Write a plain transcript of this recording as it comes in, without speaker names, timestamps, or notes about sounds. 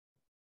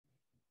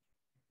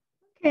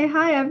Okay,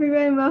 hi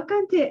everyone.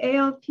 Welcome to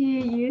ALP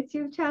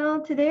YouTube channel.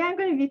 Today I'm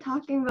going to be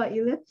talking about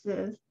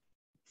ellipses.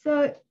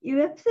 So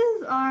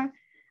ellipses are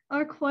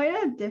quite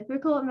a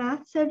difficult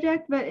math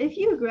subject, but if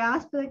you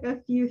grasp like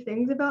a few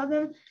things about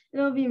them,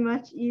 it'll be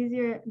much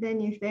easier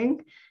than you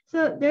think.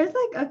 So there's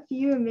like a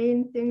few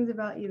main things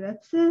about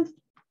ellipses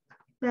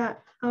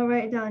that I'll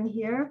write down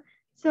here.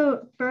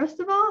 So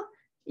first of all,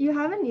 you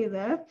have an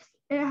ellipse.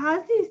 It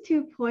has these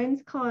 2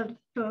 points called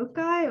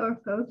foci or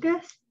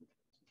focus.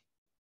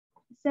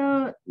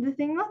 So the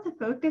thing about the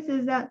focus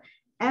is that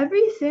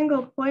every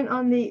single point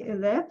on the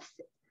ellipse,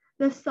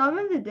 the sum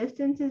of the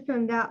distances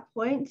from that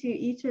point to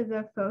each of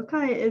the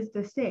foci is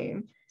the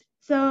same.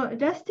 So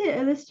just to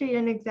illustrate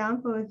an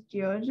example with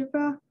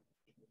GeoGebra.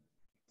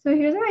 So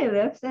here's my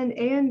ellipse and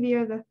A and B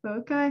are the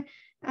foci.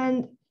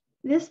 And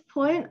this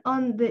point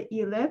on the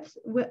ellipse,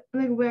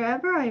 like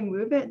wherever I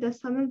move it, the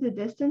sum of the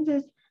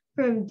distances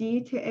from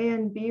D to A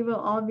and B will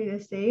all be the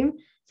same.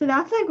 So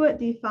that's like what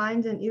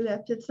defines an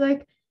ellipse. It's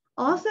like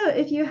also,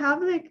 if you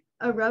have like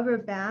a rubber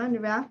band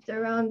wrapped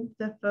around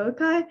the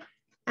foci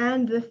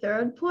and the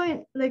third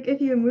point, like if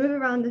you move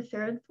around the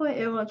third point,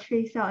 it will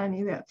trace out an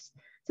ellipse.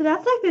 So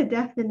that's like the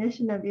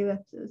definition of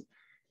ellipses.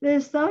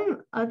 There's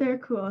some other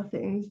cool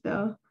things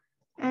though.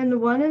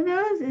 And one of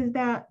those is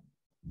that,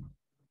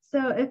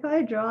 so if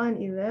I draw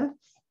an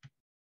ellipse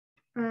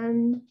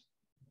and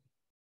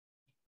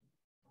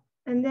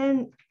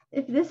then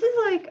if this is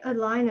like a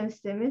line of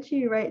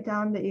symmetry right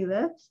down the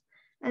ellipse,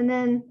 and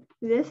then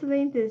this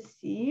length is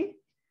C,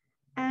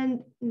 and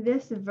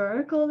this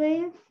vertical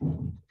length,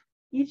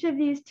 each of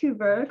these 2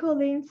 vertical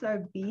lengths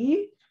are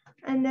B,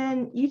 and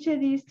then each of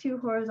these 2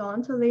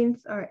 horizontal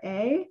lengths are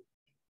A,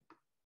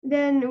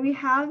 then we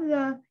have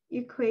the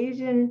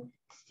equation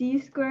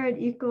C squared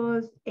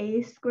equals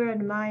A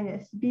squared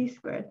minus B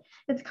squared.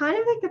 It's kind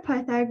of like the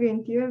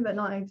Pythagorean theorem, but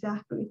not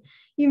exactly.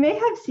 You may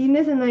have seen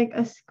this in like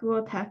a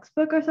school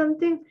textbook or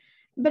something,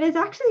 but it's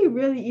actually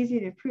really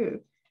easy to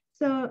prove.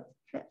 So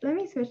let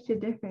me switch to a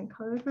different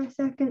color for a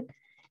second.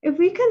 If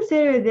we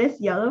consider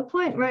this yellow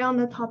point right on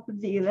the top of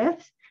the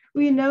ellipse,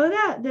 we know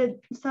that the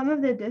sum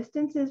of the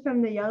distances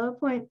from the yellow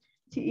point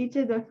to each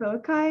of the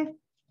foci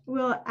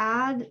will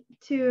add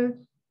to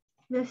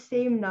the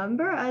same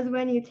number as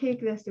when you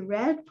take this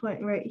red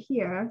point right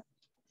here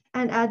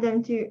and add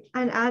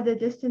the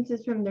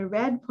distances from the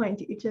red point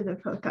to each of the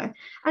foci.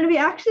 And we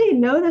actually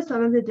know the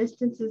sum of the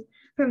distances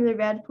from the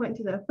red point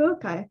to the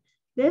foci.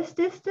 This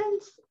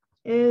distance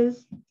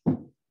is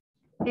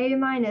A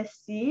minus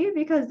C,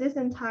 because this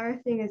entire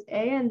thing is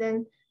A and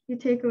then you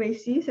take away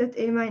C, so it's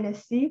A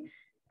minus C.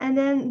 And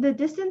then the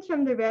distance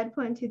from the red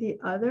point to the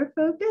other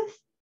focus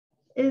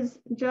is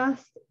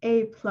just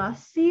A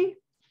plus C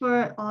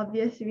for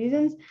obvious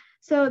reasons.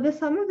 So the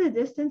sum of the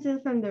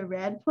distances from the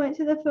red point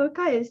to the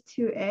foci is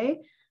 2A,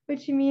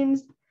 which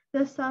means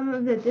the sum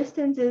of the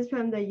distances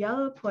from the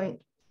yellow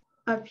point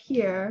up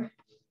here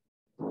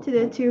to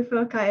the 2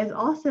 foci is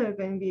also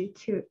going to be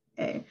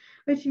 2A,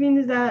 which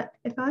means that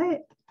if I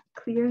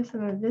clear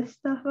some of this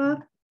stuff up,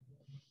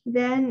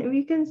 then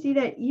we can see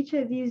that each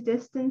of these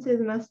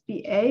distances must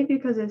be A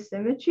because of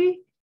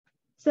symmetry.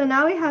 So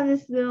now we have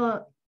this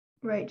little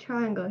right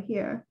triangle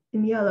here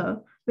in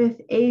yellow with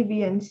A,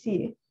 B, and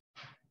C.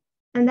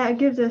 And that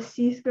gives us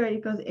C squared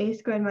equals A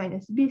squared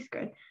minus B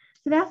squared.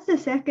 So that's the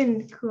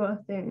second cool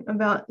thing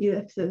about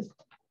ellipses.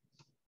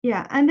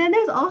 Yeah, and then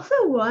there's also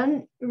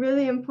one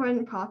really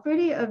important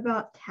property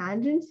about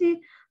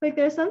tangency. Like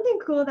there's something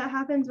cool that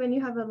happens when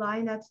you have a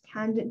line that's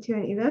tangent to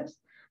an ellipse,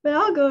 but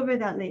I'll go over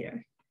that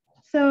later.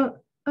 So,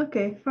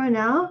 okay, for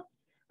now,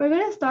 we're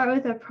going to start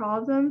with a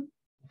problem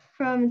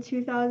from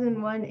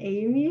 2001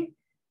 AME.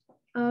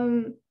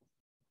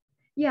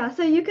 Yeah,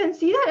 so you can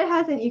see that it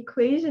has an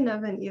equation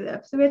of an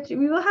ellipse, which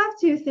we will have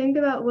to think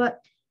about what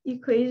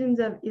equations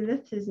of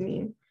ellipses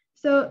mean.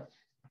 So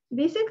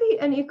basically,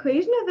 an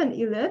equation of an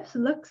ellipse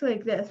looks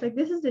like this. Like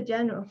this is the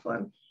general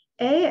form.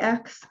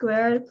 Ax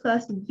squared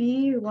plus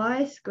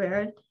by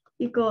squared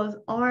equals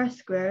r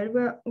squared,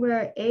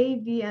 where a,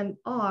 b, and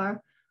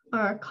r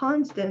are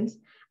constants.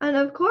 And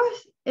of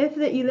course, if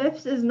the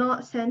ellipse is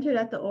not centered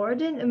at the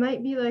origin, it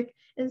might be like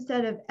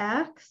instead of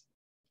x,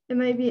 it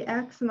might be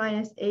x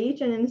minus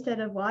h, and instead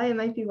of y, it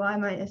might be y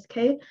minus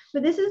k.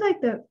 But this is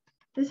like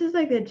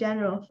the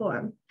general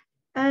form.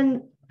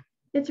 And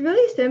it's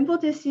really simple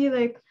to see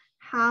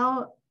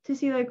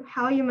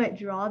how you might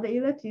draw the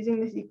ellipse using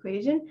this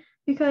equation,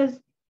 because,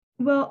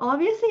 well,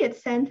 obviously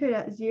it's centered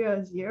at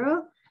 0,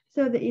 0.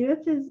 So the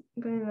ellipse is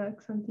going to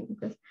look something like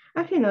this.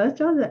 Actually, no, let's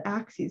draw the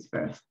axes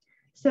first.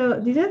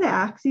 So these are the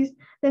axes.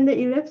 Then the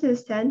ellipse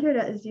is centered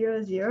at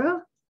 0,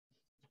 0.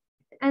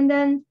 And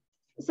then,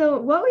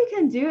 so what we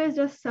can do is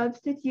just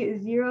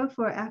substitute 0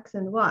 for x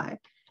and y.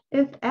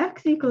 If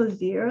x equals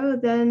 0,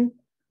 then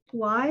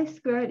y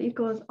squared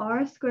equals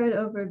r squared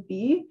over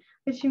b,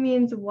 which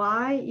means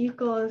y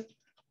equals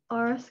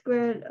r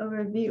squared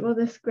over b, well,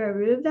 the square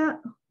root of that,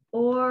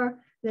 or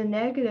the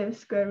negative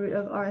square root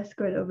of r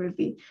squared over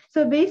b.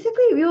 So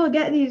basically, we will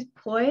get these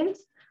points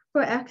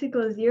for x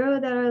equals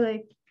 0 that are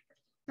like,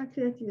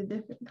 actually, let's use a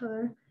different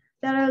color.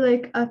 that are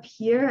like up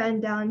here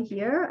and down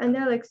here, and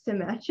they're like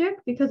symmetric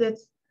because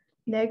it's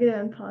negative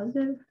and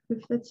positive.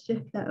 Oops, let's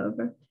shift that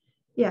over.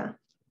 Yeah.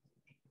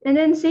 And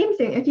then same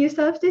thing, if you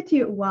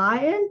substitute y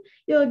in,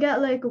 you'll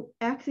get like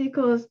x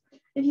equals,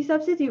 if you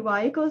substitute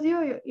y equals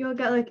 0, you'll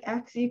get like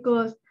x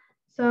equals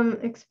some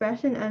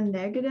expression and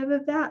negative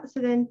of that.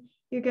 So then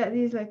you get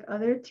these like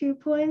other 2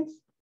 points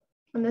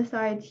on the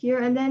side here.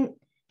 And then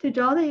to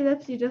draw the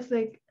ellipse, you just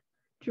like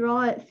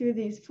draw it through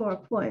these 4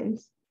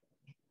 points.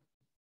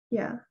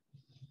 Yeah.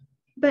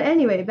 But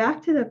anyway,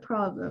 back to the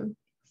problem.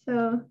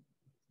 So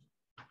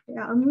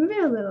yeah, I'm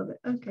moving a little bit.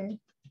 Okay.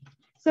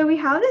 So we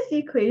have this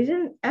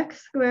equation,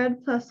 x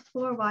squared plus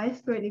 4y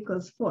squared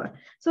equals 4.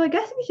 So I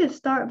guess we should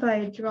start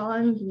by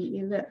drawing the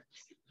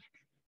ellipse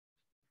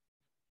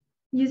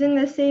using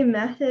the same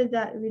method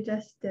that we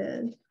just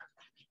did.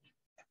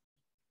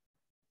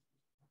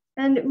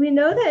 And we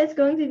know that it's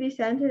going to be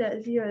centered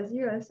at 0,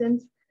 0,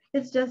 since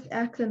it's just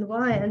x and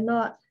y and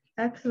not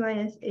x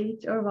minus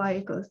h or y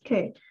equals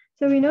k.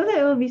 So we know that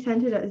it will be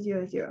centered at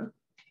 0, 0.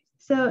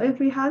 So if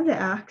we have the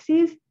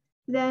axes,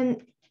 then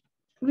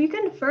we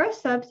can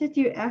first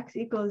substitute x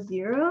equals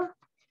 0.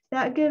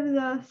 That gives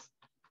us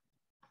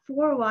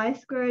 4y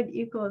squared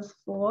equals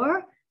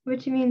 4,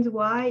 which means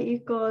y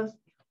equals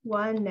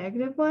 1,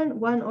 negative 1,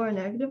 1 or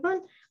negative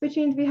 1, which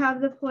means we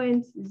have the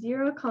points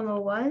 0,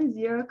 1,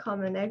 0,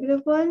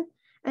 negative 1,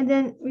 and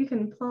then we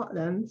can plot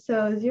them.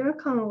 So 0,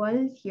 1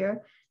 is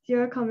here,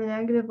 0,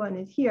 negative 1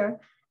 is here,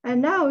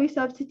 and now we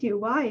substitute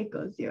y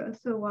equals 0.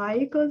 So y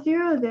equals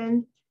 0,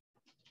 then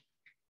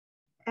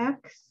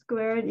x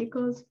squared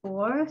equals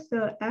 4,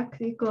 so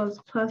x equals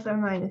plus or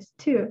minus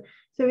 2.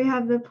 So we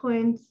have the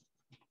points,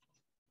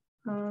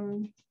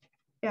 2,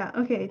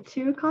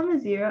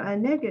 0,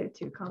 and negative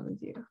 2,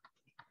 0,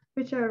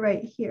 which are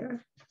right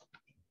here,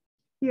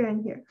 here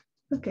and here.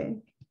 Okay,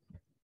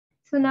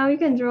 so now we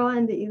can draw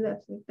in the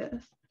ellipse like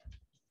this.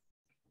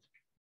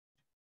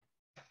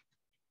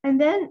 And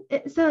then,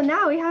 so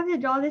now we have to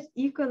draw this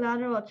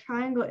equilateral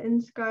triangle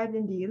inscribed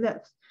in the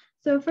ellipse.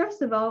 So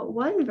first of all,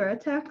 one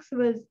vertex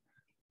was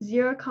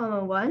 0,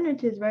 1,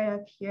 which is right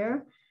up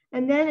here.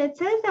 And then it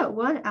says that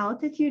one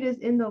altitude is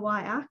in the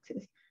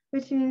y-axis,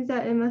 which means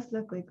that it must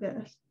look like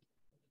this.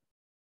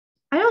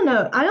 I don't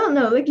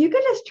know. Like you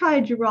could just try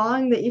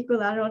drawing the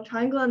equilateral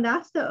triangle, and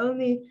that's the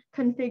only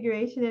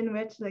configuration in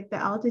which like the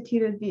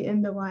altitude would be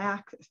in the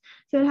y-axis.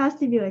 So it has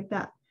to be like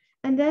that.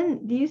 And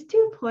then these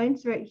 2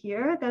 points right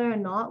here that are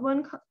not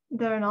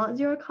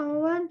 0,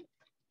 1,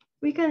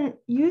 we can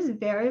use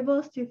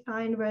variables to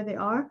find where they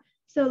are.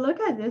 So look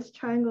at this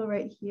triangle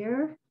right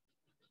here,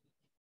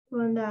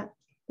 one that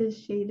is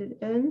shaded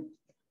in.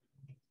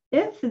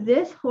 If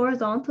this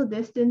horizontal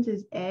distance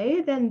is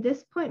a, then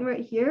this point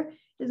right here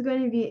is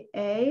going to be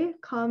a,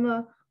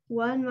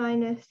 1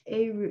 minus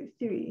a root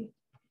 3.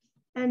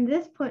 And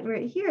this point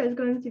right here is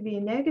going to be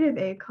negative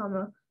a,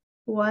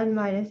 1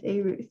 minus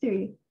a root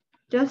 3,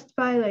 just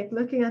by like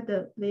looking at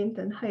the length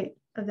and height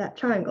of that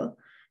triangle.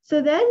 So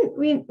then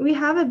we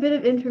have a bit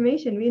of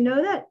information. We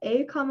know that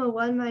a,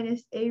 1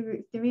 minus a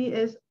root 3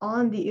 is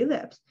on the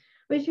ellipse,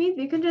 which means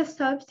we can just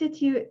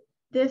substitute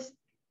this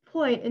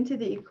point into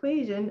the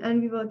equation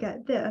and we will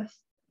get this.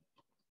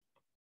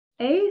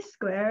 A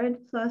squared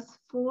plus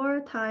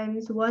 4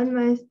 times 1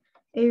 minus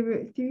a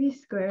root 3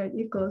 squared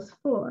equals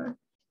 4.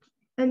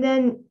 And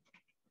then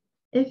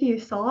if you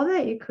solve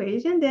that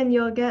equation, then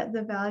you'll get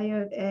the value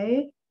of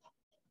a,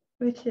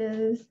 which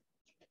is,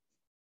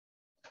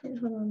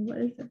 hold on, what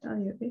is the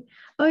value of a?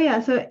 Oh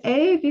yeah, so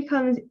a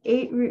becomes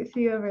 8 root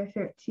 3 over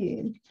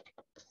 13.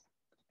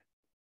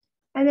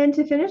 And then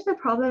to finish the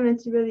problem,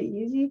 it's really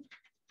easy.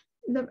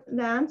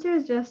 The answer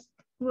is just,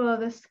 well,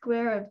 the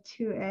square of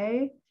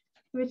 2a,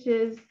 which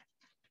is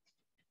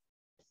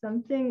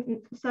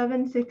something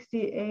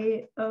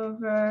 768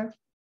 over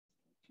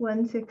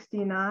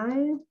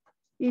 169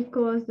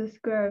 equals the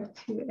square of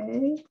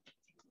 2a.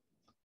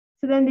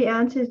 So then the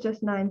answer is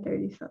just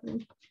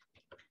 937.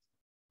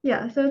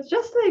 Yeah, so it's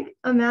just like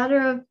a matter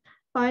of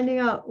finding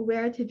out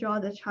where to draw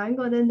the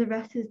triangle, and then the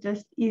rest is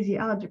just easy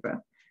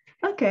algebra.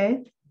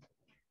 Okay,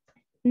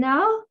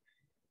 now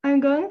I'm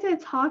going to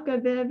talk a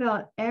bit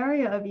about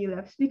area of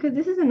ellipse, because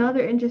this is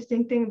another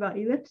interesting thing about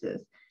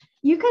ellipses.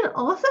 You can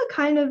also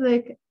kind of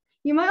like,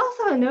 you might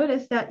also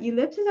notice that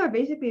ellipses are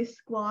basically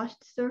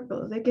squashed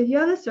circles. Like if you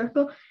have a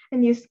circle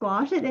and you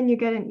squash it, then you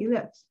get an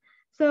ellipse.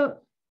 So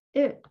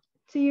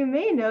you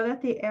may know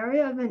that the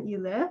area of an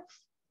ellipse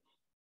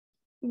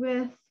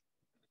with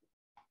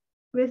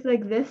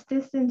like this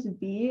distance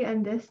b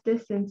and this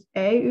distance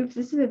a, oops,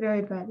 this is a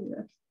very bad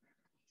ellipse.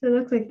 So it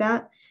looks like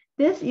that.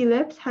 This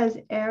ellipse has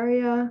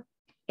area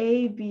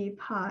AB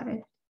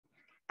pi.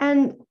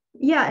 And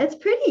yeah, it's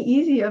pretty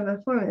easy of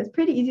a formula. It's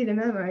pretty easy to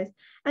memorize.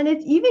 And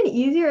it's even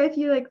easier if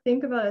you like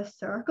think about a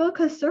circle,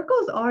 because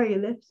circles are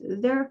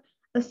ellipses. They're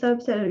a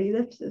subset of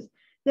ellipses.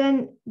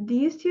 Then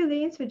these 2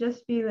 lengths would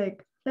just be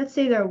like, let's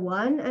say they're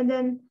 1, and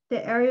then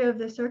the area of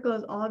the circle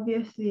is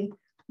obviously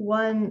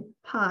 1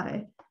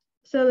 pi.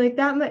 So like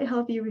that might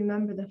help you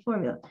remember the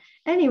formula.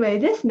 Anyway,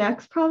 this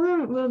next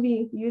problem will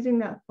be using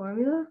that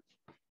formula.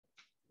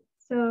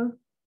 So,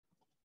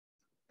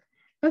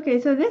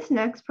 okay, so this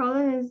next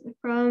problem is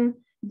from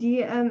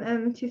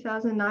DMM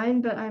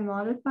 2009, but I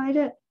modified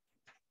it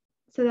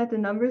so that the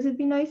numbers would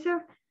be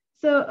nicer.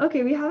 So,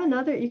 okay, we have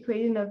another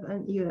equation of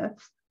an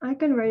ellipse. I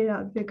can write it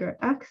out bigger.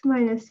 X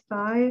minus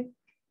 5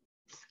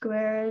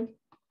 squared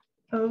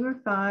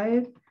over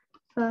 5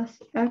 plus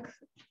x,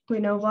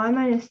 y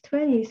minus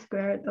 20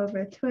 squared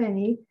over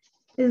 20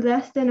 is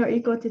less than or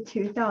equal to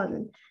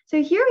 2000.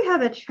 So here we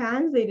have a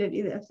translated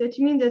ellipse, which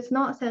means it's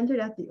not centered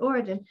at the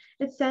origin.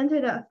 It's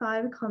centered at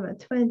 5,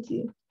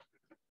 20.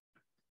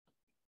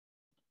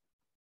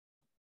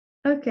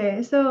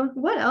 Okay, so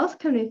what else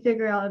can we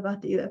figure out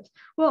about the ellipse?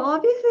 Well,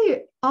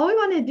 obviously, all we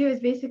want to do is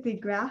basically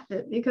graph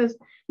it because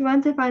we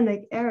want to find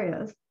like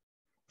areas.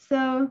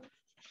 So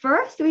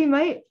first, we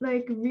might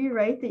like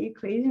rewrite the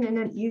equation in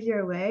an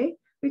easier way.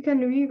 We can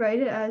rewrite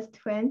it as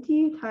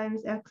 20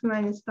 times x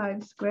minus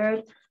 5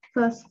 squared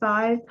plus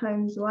 5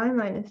 times y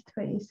minus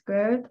 20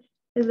 squared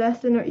is less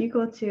than or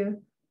equal to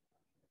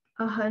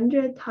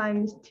 100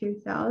 times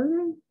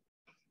 2000,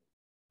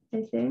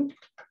 I think.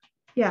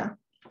 Yeah.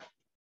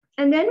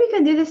 And then we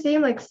can do the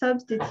same like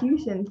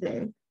substitution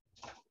thing.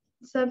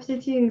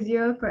 Substituting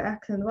 0 for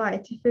x and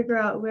y to figure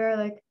out where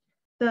like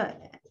the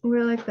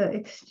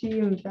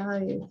extreme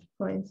value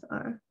points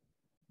are.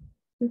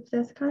 Oops,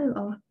 that's kind of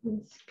off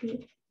the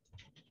screen.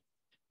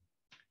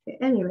 Okay,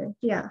 anyway,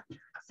 yeah.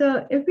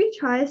 So if we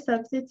try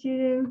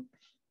substituting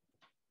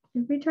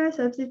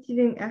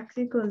x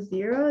equals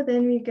 0,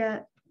 then we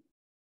get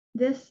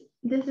this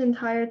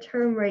entire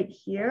term right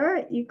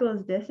here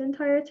equals this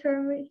entire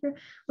term right here.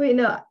 Wait,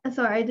 no,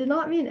 sorry, I did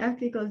not mean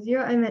x equals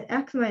 0. I meant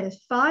x minus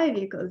 5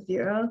 equals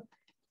 0.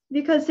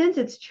 Because since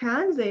it's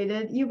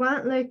translated, you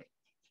want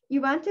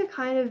to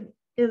kind of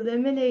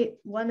eliminate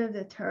one of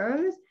the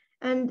terms,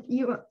 and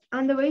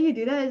the way you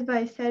do that is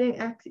by setting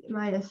x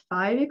minus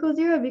 5 equals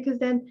 0, because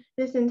then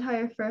this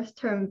entire first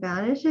term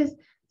vanishes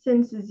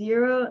since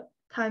 0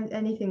 times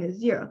anything is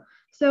 0.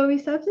 So we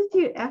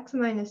substitute x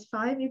minus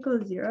 5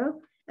 equals 0,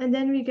 and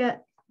then we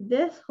get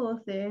this whole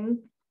thing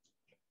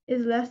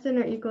is less than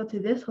or equal to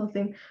this whole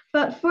thing.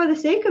 But for the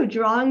sake of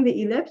drawing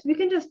the ellipse, we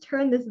can just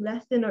turn this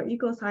less than or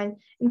equal sign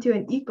into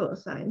an equal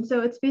sign.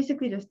 So it's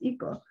basically just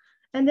equal.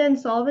 And then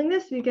solving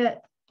this, we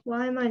get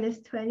y minus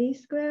 20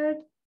 squared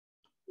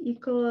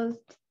equals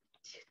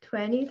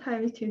 20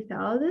 times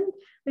 2000,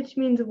 which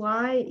means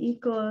y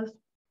equals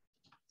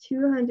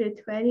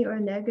 220 or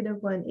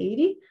negative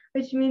 180,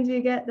 which means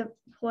we get the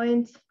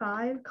points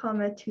 5,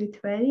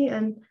 220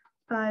 and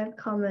 5,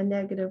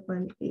 negative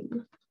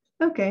 180.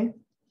 Okay.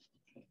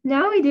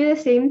 Now we do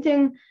the same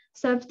thing,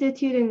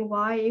 substituting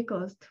y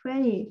equals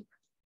 20.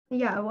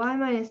 Yeah, y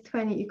minus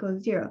 20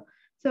 equals 0.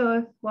 So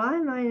if y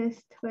minus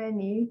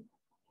 20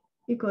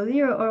 equals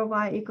 0 or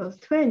y equals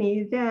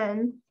 20,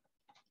 then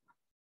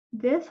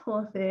this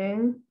whole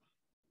thing,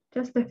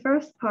 just the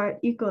first part,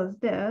 equals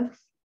this,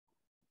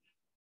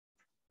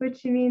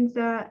 which means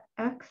that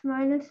x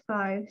minus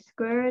 5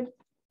 squared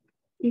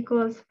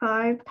equals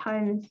 5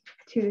 times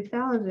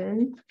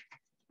 2000,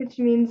 which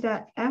means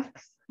that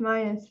x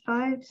minus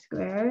 5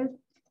 squared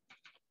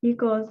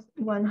equals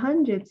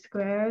 100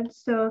 squared.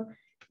 So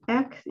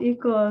x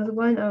equals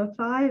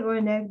 105 or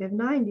negative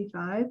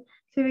 95.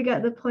 So we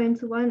get the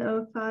points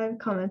 105,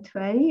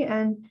 20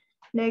 and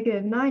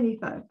negative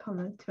 95,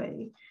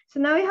 20. So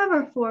now we have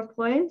our 4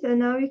 points, and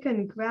now we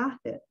can graph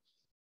it,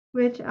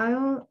 which I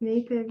will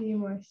make there be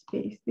more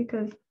space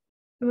because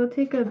it will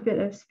take a bit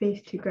of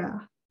space to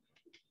graph.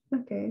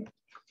 Okay.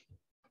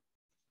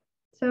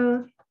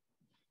 So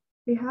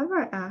we have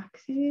our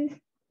axes.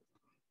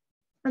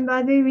 And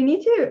by the way, we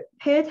need to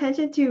pay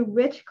attention to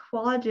which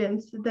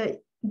quadrants the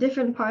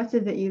different parts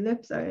of the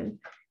ellipse are in,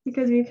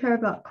 because we care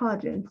about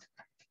quadrants.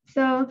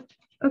 So,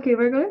 okay,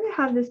 we're going to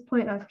have this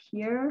point up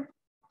here,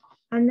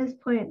 and this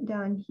point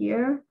down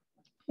here,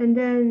 and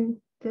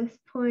then this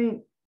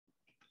point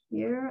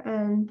here,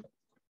 and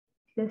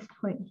this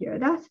point here.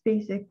 That's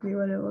basically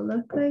what it will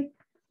look like.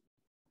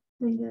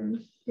 And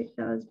then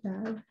that was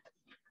bad.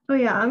 Oh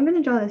yeah, I'm going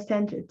to draw the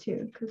center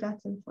too, because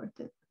that's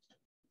important.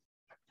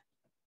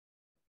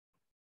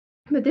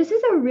 But this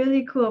is a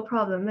really cool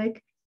problem.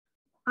 Like,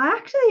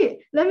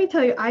 let me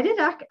tell you, I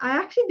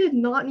actually did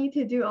not need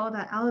to do all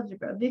that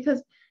algebra,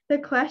 because the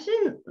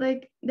question,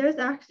 like, there's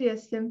actually a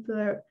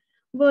simpler,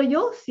 well,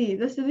 you'll see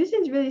the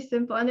solution is really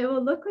simple, and it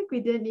will look like we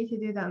didn't need to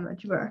do that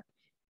much work,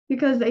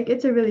 because like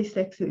it's a really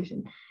slick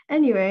solution.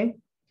 Anyway,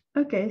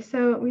 okay,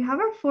 so we have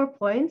our 4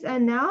 points,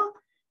 and now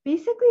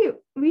basically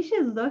we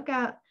should look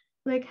at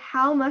like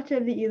how much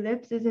of the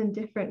ellipse is in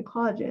different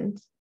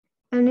quadrants.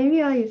 And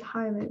maybe I'll use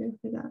highlighter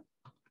for that.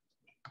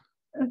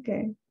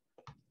 Okay,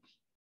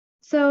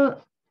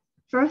 so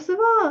first of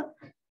all,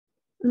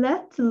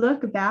 let's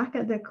look back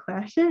at the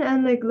question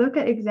and like look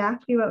at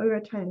exactly what we were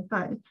trying to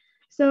find.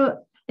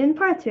 So in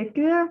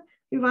particular,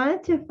 we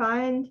wanted to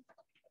find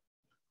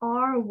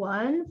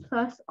R1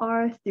 plus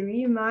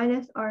R3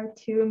 minus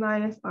R2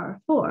 minus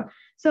R4.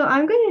 So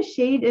I'm going to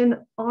shade in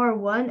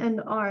R1 and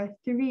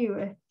R3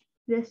 with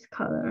this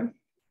color,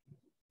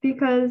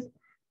 because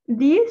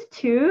these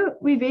two,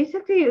 we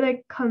basically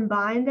like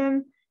combine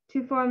them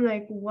to form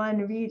like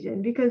one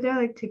region because they're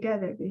like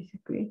together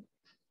basically.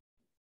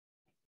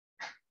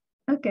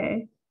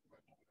 Okay.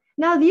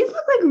 Now these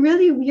look like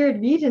really weird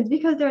regions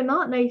because they're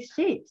not nice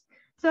shapes.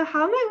 So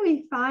how might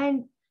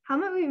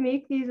we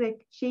make these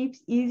like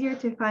shapes easier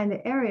to find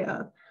the area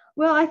of?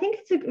 Well, I think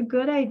it's a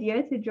good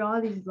idea to draw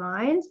these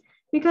lines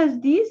because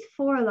these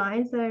 4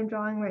 lines that I'm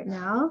drawing right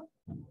now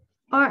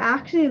are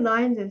actually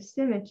lines of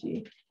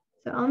symmetry.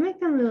 So I'll make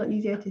them a little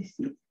easier to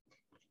see.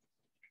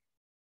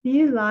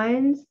 These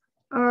lines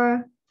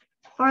are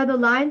the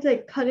lines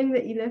like cutting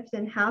the ellipse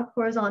in half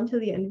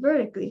horizontally and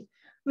vertically,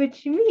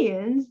 which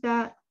means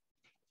that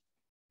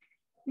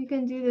we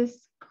can do this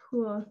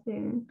cool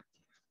thing.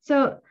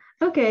 So,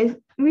 okay,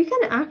 we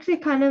can actually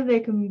kind of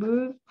like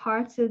move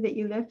parts of the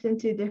ellipse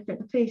into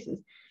different places.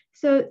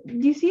 So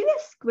do you see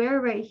this square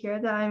right here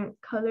that I'm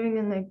coloring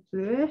in like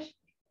bluish?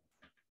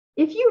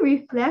 If you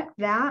reflect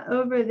that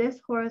over this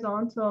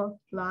horizontal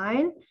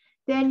line,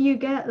 then you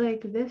get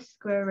like this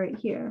square right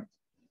here.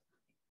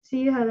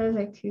 See how there's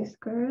like 2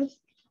 squares?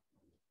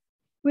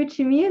 Which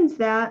means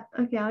that,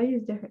 okay, I'll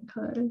use different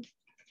colors.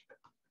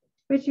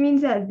 Which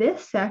means that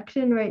this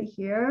section right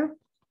here,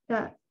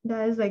 that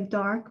is like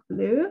dark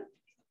blue,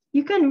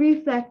 you can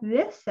reflect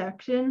this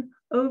section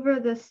over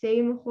the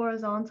same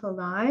horizontal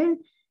line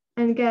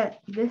and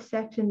get this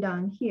section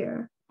down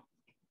here.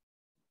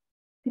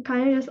 It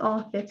kind of just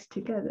all fits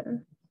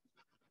together.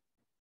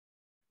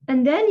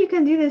 And then you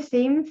can do the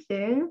same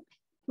thing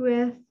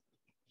with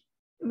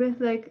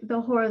like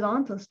the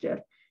horizontal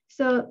strip.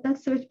 So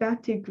let's switch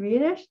back to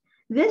greenish.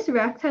 This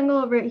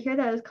rectangle right here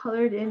that is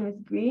colored in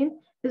with green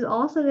is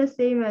also the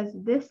same as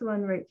this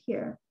one right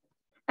here.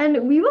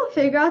 And we will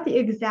figure out the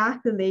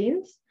exact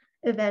lengths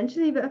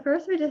eventually, but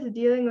first we're just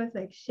dealing with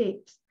like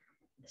shapes.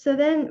 So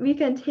then we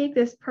can take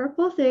this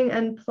purple thing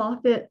and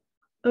plop it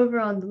over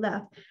on the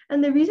left.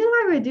 And the reason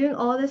why we're doing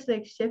all this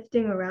like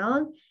shifting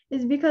around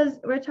is because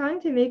we're trying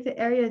to make the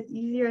areas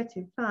easier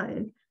to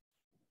find.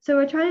 So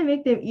we're trying to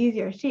make them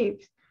easier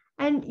shapes.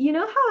 And you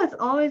know how it's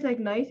always like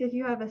nice if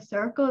you have a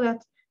circle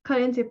that's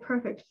cut into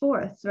perfect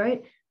fourths,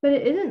 right? But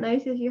it isn't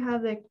nice if you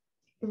have like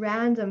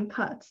random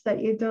cuts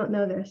that you don't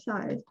know their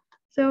size.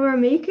 So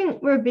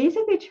we're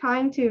basically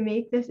trying to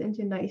make this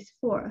into nice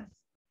fourths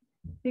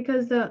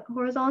because the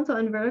horizontal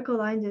and vertical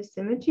lines of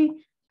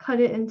symmetry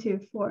cut it into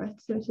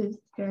fourths, which is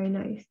very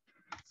nice.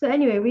 So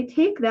anyway, we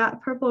take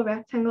that purple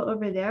rectangle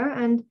over there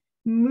and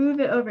move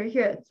it over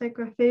here. It's like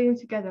we're fitting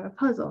together a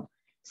puzzle.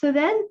 So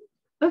then,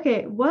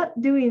 okay, what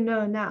do we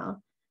know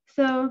now?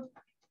 So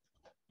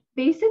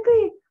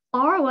basically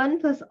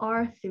R1 plus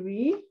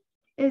R3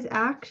 is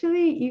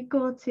actually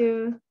equal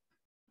to,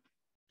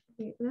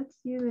 wait, let's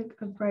use like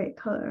a bright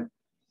color.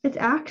 It's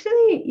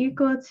actually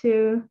equal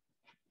to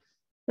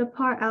the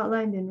part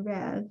outlined in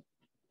red.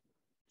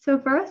 So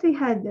first we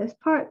had this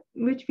part,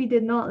 which we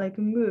did not like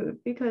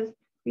move because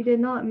we did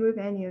not move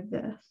any of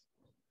this.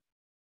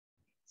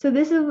 So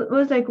this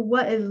was like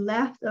what is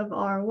left of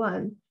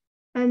R1.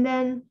 And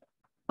then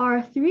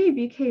R3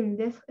 became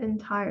this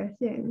entire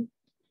thing.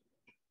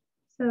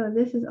 So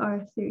this is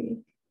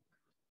R3.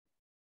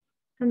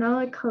 And I'll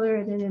like color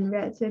it in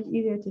red so it's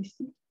easier to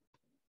see.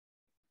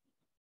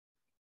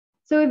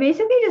 So we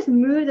basically just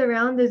moved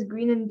around those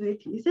green and blue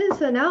pieces.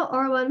 So now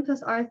R1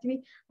 plus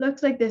R3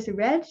 looks like this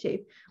red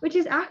shape, which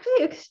is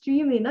actually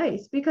extremely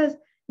nice because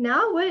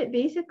now what it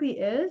basically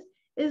is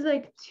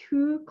like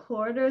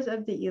 2/4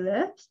 of the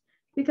ellipse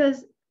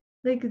because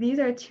like these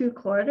are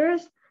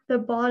 2/4, the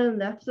bottom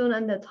left one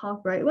and the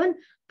top right one,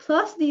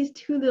 plus these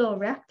 2 little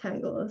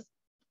rectangles,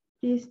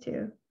 these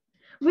 2,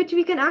 which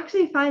we can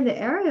actually find the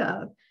area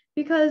of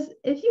because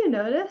if you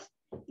notice,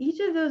 each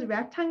of those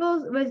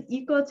rectangles was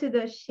equal to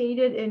the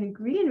shaded in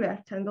green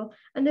rectangle.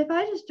 And if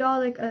I just draw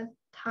like a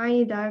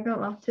tiny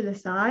diagram off to the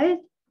side,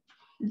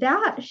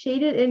 that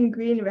shaded in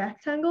green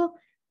rectangle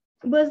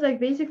was like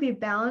basically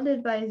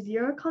bounded by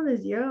 0,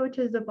 0, which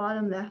is the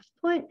bottom left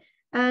point,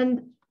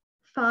 and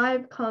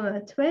 5,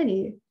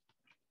 20,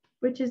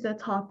 which is the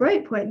top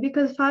right point,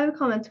 because 5,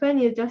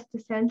 20 is just the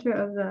center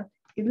of the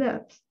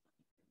ellipse.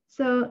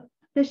 So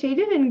the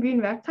shaded in green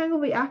rectangle,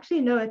 we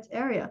actually know its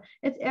area.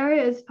 Its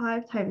area is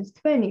 5 times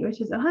 20, which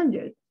is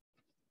 100.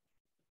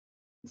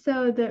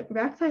 So the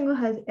rectangle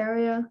has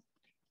area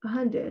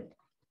 100,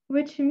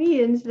 which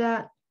means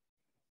that,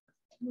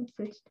 let's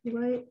switch to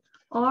white,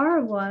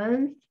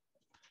 R1,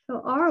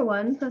 so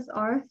R1 plus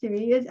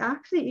R3 is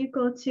actually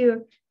equal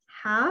to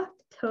half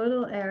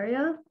total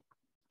area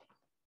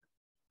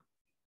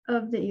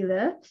of the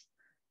ellipse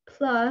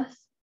plus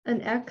an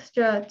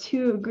extra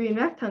 2 green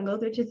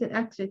rectangles, which is an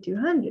extra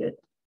 200,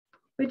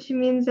 which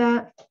means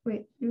that,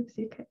 wait, oops,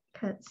 you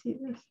can't see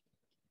this.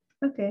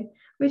 Okay,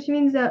 which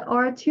means that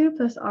R2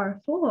 plus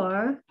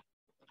R4,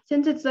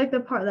 since it's like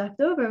the part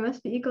left over,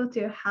 must be equal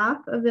to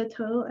half of the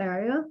total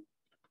area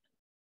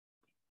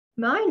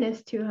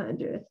minus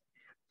 200.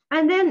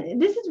 And then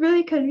this is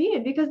really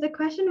convenient because the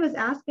question was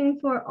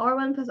asking for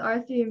R1 plus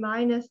R3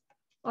 minus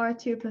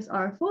R2 plus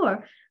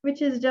R4,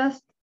 which is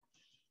just,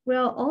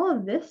 well, all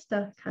of this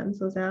stuff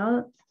cancels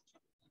out.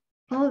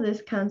 all of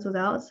this cancels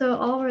out. So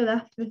all we're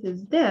left with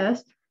is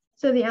this.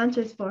 So the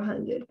answer is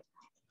 400.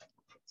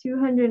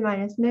 200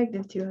 minus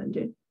negative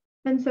 200.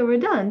 And so we're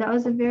done. That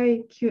was a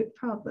very cute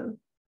problem.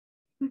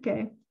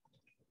 Okay.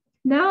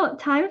 Now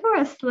time for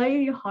a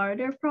slightly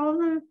harder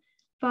problem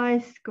by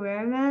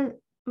Squareman.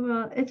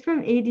 Well, it's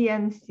from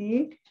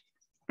ADMC.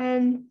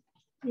 And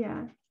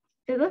yeah,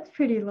 it looks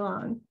pretty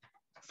long.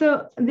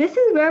 So this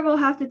is where we'll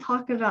have to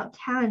talk about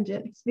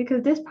tangents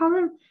because this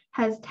problem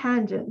has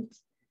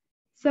tangents.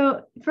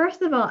 So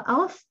first of all,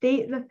 I'll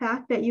state the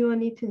fact that you will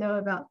need to know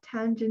about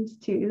tangents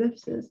to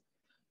ellipses.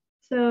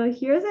 So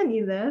here's an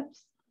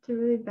ellipse. It's a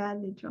really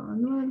badly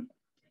drawn one.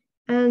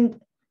 And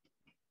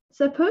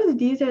suppose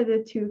these are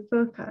the two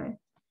foci.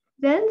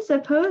 Then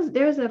suppose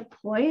there's a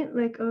point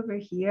like over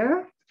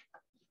here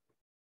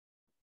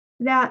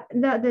that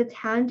the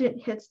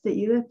tangent hits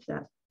the ellipse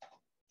at.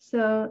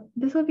 So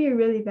this will be a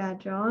really bad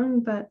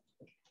drawing, but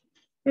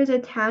there's a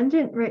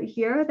tangent right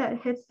here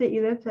that hits the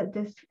ellipse at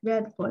this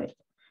red point.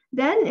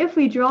 Then if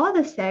we draw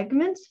the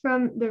segments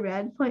from the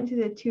red point to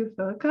the two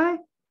foci,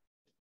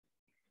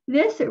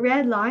 this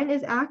red line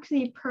is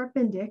actually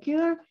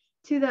perpendicular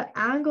to the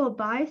angle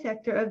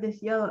bisector of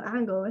this yellow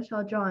angle, which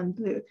I'll draw in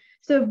blue.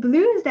 So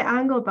blue is the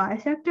angle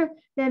bisector,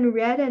 then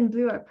red and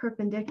blue are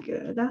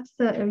perpendicular. That's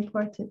the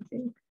important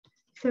thing.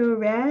 So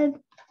red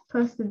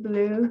plus the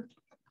blue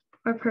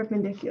are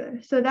perpendicular.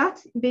 So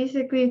that's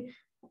basically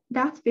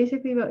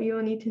what you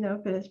will need to know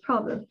for this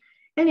problem.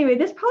 Anyway,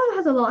 this problem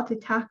has a lot to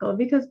tackle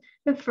because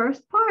the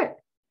first part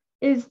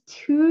is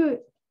two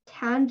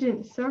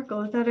tangent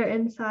circles that are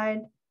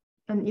inside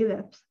an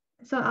ellipse.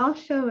 So I'll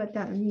show what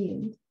that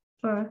means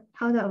or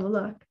how that will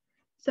look.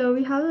 So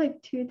we have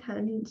like two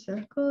tangent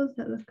circles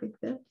that look like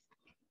this.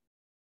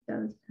 That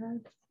was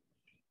bad.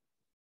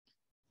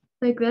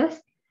 Like this.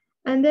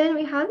 And then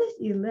we have this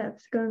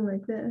ellipse going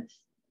like this.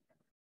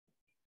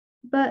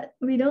 But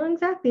we don't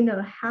exactly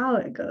know how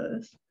it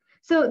goes.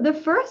 So the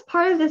first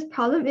part of this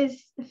problem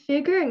is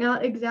figuring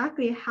out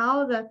exactly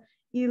how the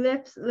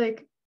ellipse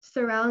like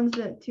surrounds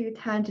the two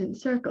tangent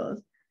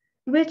circles,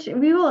 which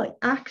we will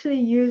actually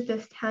use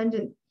this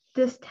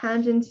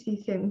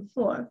tangency thing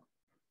for.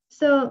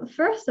 So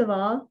first of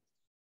all,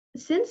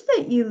 since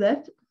the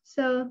ellipse,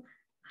 so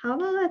how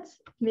about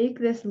let's make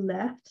this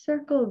left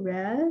circle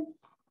red?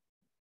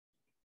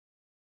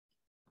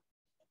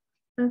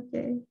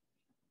 Okay.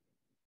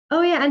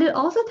 Oh yeah, and it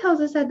also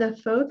tells us that the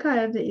foci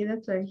of the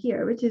ellipse are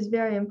here, which is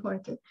very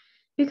important.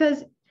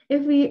 Because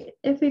if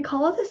we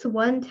call this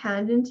one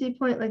tangency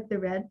point like the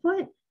red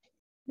point,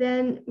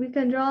 then we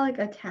can draw like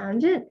a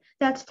tangent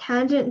that's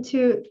tangent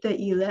to the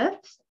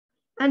ellipse.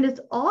 And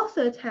it's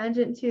also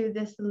tangent to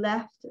this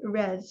left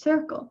red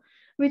circle,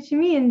 which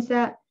means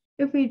that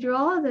if we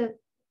draw the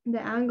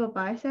angle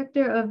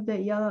bisector of the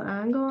yellow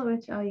angle,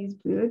 which I'll use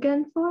blue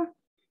again for,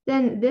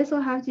 then this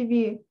will have to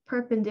be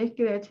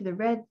perpendicular to the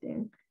red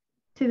thing,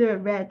 to the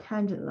red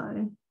tangent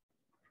line.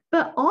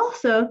 But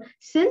also,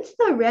 since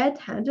the red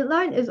tangent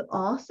line is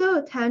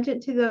also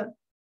tangent to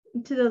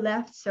the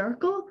left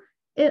circle,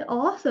 it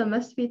also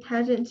must be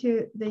tangent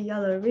to the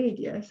yellow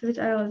radius, which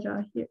I will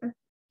draw here.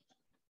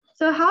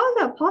 So how is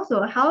that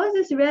possible? How is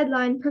this red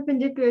line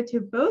perpendicular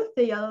to both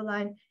the yellow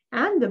line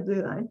and the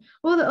blue line?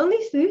 Well, the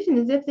only solution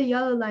is if the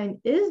yellow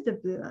line is the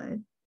blue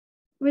line,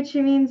 which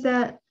means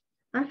that,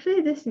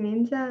 actually this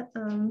means that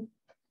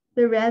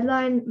the red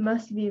line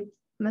must be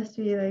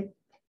like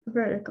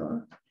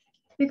vertical,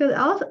 because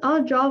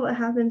I'll draw what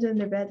happens when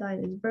the red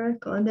line is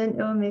vertical and then it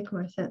will make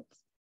more sense.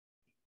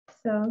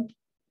 So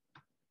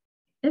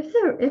if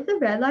the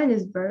red line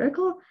is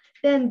vertical,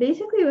 then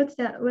basically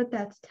what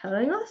that's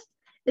telling us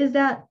is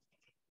that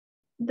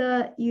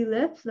the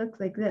ellipse looks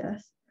like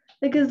this.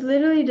 Like it's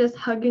literally just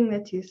hugging the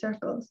two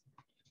circles.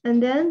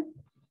 And then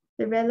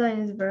the red line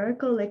is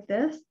vertical like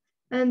this.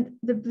 And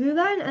the blue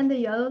line and the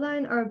yellow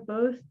line are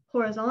both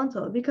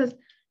horizontal because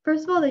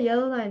first of all, the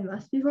yellow line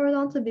must be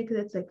horizontal because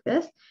it's like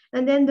this.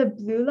 And then the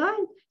blue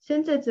line,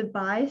 since it's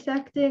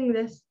bisecting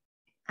this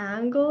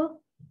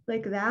angle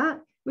like that,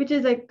 which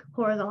is like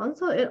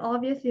horizontal, it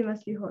obviously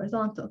must be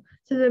horizontal.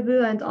 So the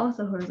blue line's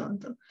also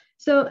horizontal.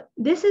 So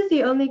this is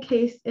the only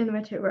case in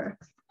which it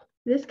works.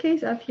 This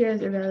case up here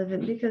is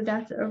irrelevant because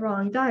that's a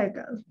wrong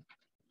diagram.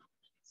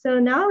 So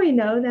now we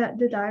know that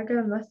the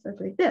diagram must look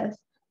like this.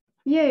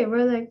 Yay,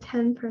 we're like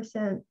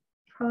 10%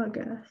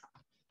 progress.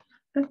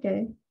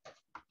 Okay.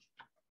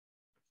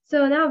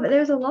 So now, but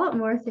there's a lot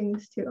more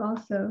things to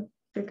also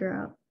figure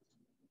out.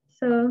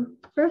 So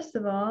first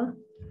of all,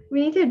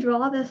 we need to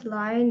draw this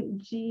line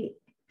G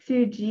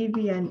through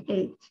GB and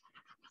H,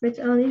 which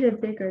I'll need a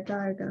bigger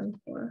diagram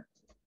for.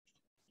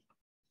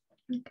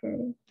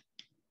 Okay.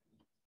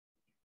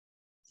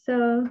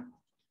 So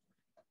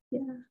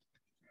yeah.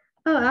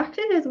 Oh,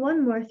 actually there's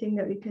one more thing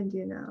that we can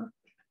do now.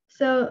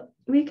 So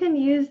we can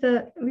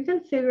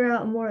figure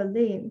out more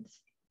lengths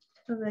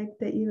of like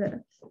the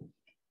ellipse.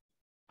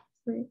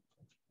 Wait.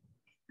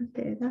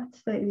 Okay,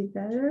 that's slightly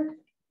better,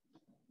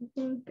 I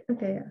think.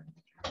 Okay,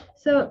 yeah.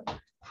 So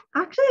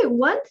actually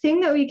one thing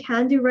that we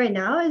can do right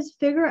now is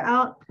figure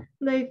out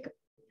like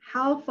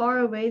how far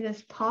away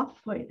this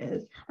top point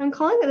is. I'm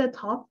calling it the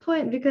top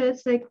point because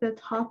it's like the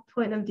top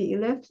point of the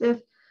ellipse if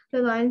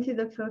the line through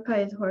the foci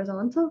is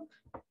horizontal.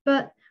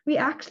 But we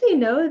actually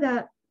know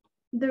that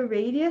the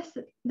radius,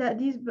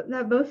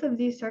 that both of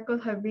these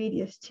circles have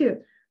radius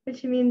too,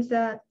 which means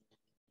that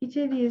each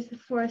of these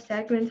 4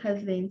 segments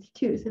has length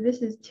 2. So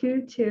this is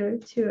 2,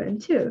 2, 2,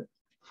 and 2.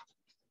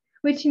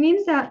 Which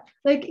means that,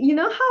 like, you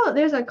know how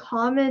there's a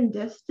common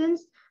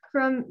distance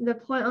from the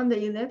point on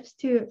the ellipse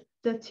to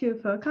the 2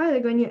 foci?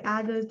 Like when you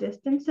add those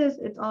distances,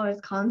 it's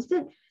always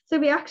constant. So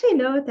we actually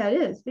know what that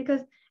is,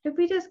 because if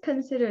we just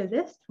consider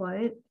this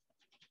point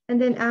and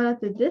then add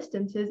up the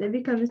distances, it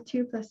becomes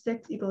 2 plus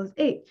 6 equals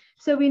 8.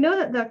 So we know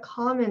that the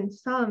common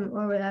sum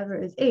or whatever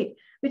is 8,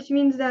 which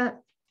means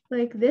that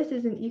like this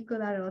is an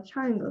equilateral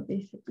triangle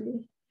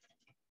basically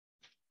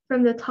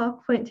from the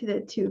top point to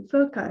the 2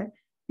 foci,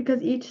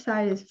 because each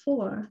side is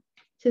 4.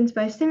 Since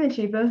by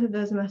symmetry, both of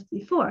those must be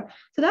 4.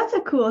 So that's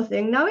a cool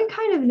thing. Now we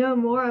kind of know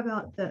more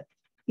about the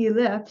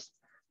ellipse,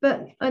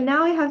 but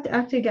now we have to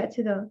actually get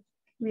to the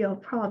real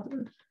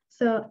problem.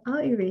 So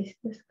I'll erase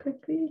this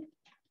quickly.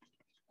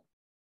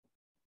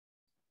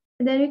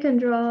 And then we can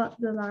draw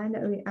the line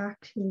that we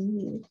actually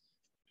need.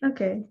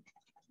 Okay,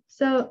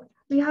 so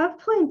we have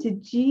points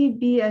G,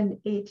 B, and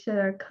H that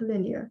are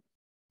collinear.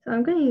 So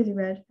I'm going to use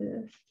red for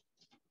this.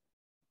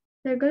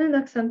 They're going to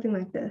look something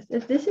like this.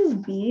 If this is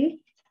B,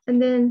 and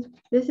then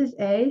this is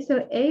A, so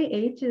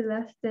AH is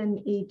less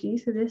than AG,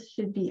 so this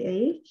should be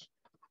H,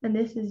 and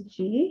this is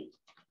G.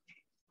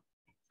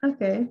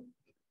 Okay.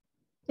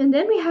 And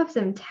then we have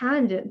some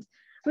tangents,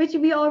 which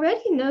we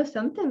already know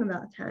something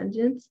about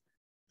tangents,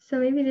 so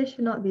maybe this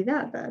should not be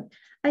that bad.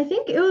 I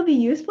think it will be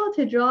useful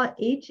to draw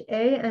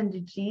HA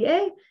and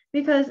GA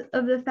because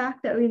of the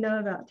fact that we know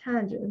about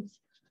tangents.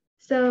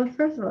 So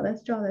first of all,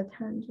 let's draw the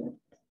tangent.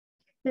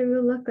 It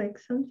will look like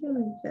something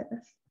like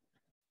this.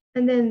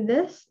 And then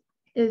this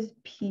is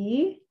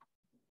P.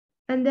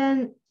 And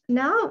then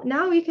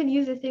now we can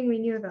use the thing we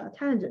knew about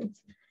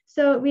tangents.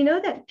 So we know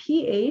that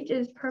PH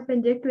is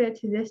perpendicular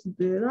to this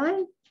blue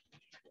line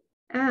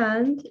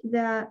and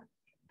that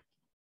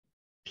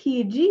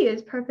PG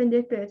is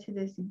perpendicular to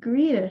this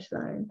greenish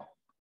line.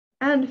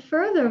 And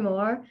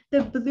furthermore,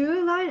 the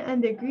blue line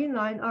and the green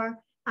line are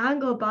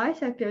angle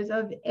bisectors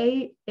of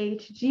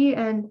AHG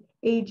and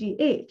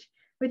AGH,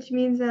 which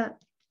means that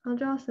I'll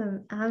draw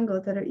some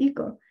angles that are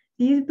equal.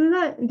 These blue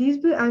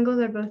angles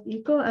are both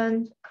equal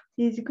and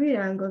these green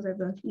angles are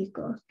both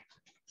equal.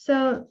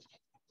 So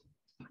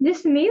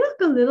this may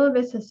look a little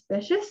bit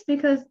suspicious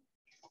because,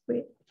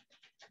 wait,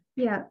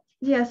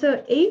 so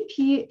AP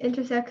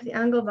intersects the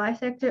angle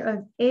bisector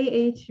of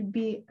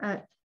AHB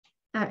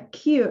at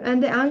Q,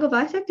 and the angle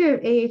bisector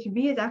of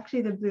AHB is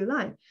actually the blue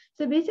line.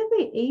 So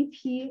basically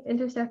AP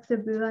intersects the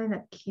blue line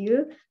at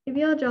Q.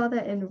 Maybe I'll draw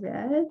that in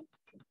red.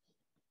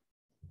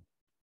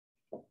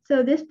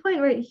 So this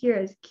point right here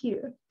is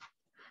Q.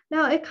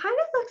 Now it kind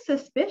of looks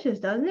suspicious,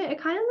 doesn't it? It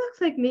kind of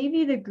looks like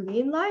maybe the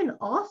green line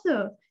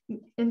also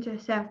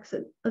intersects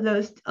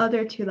those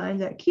other 2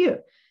 lines at Q.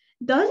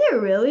 Does it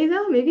really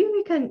though? Maybe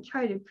we can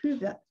try to prove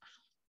that.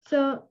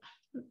 So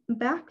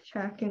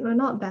backtracking, or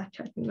not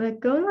backtracking, like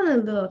going on a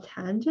little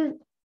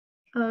tangent.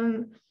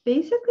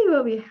 Basically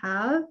what we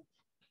have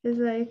is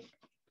like,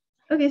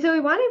 okay, so we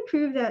want to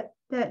prove that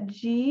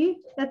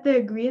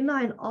the green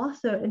line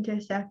also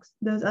intersects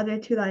those other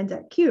 2 lines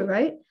at Q,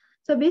 right?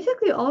 So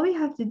basically all we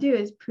have to do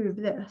is prove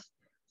this.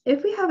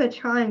 If we have a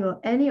triangle,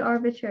 any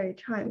arbitrary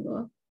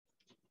triangle,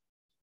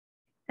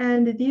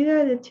 and these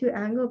are the 2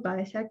 angle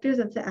bisectors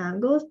of the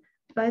angles,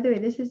 by the way,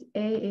 this is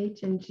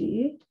AH and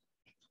G,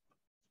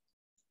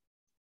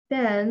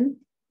 then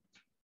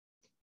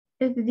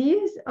if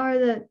these are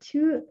the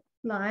 2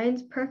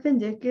 lines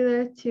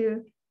perpendicular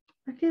to,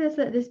 actually let's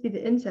let this be the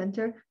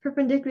incenter,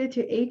 perpendicular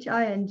to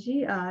HI and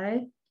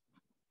GI,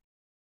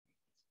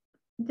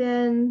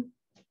 then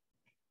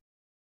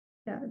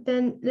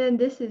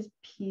this is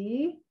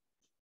P.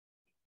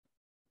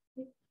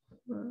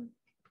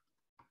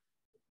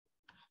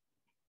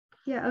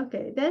 Yeah,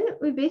 okay. Then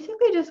we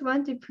basically just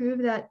want to prove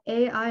that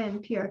AI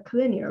and P are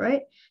collinear,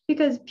 right?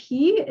 Because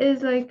P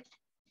is like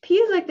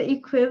the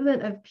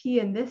equivalent of P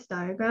in this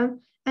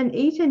diagram, and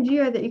H and G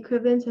are the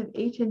equivalents of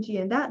H and G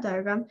in that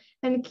diagram,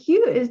 and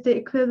Q is the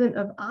equivalent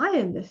of I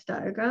in this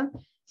diagram.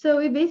 So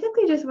we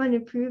basically just want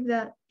to prove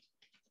that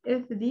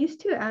if these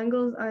 2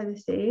 angles are the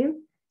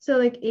same, so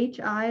like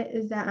HI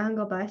is that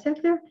angle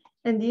bisector,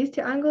 and these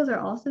 2 angles are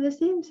also the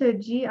same, so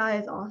GI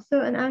is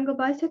also an angle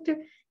bisector,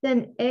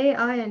 then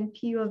AI and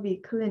P will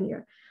be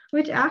collinear,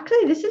 which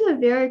actually, this is a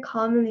very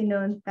commonly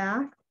known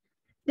fact.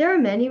 There are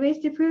many ways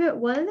to prove it.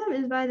 One of them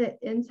is by the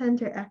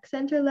incenter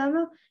excenter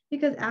lemma,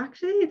 because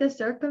actually the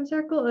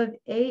circumcircle of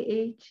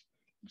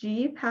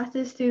AHG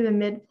passes through the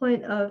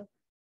midpoint of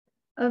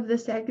the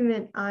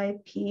segment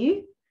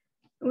IP,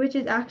 which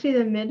is actually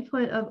the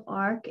midpoint of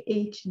arc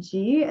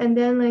HG. And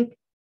then like,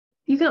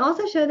 you can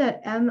also show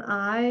that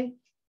MI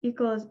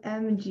equals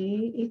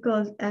MG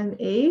equals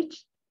MH,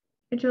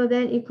 which will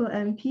then equal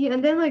MP.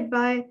 And then like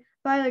by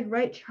like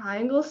right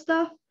triangle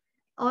stuff,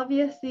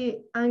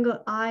 obviously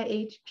angle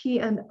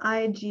IHP and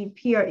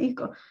IGP are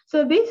equal.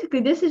 So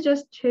basically this is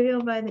just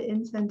trivial by the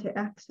in-center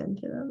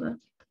x-center lemma.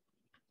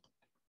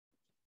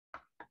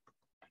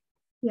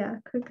 Yeah,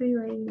 quickly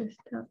writing this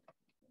down.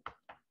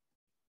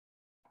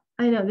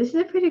 I know this is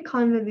a pretty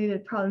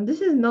convoluted problem.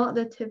 This is not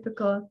the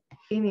typical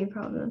Amy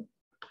problem.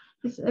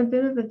 It's a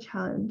bit of a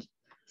challenge.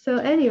 So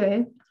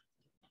anyway,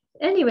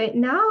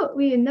 now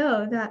we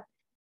know that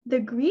the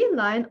green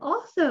line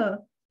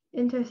also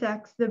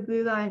intersects the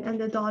blue line and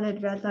the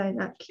dotted red line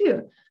at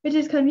Q, which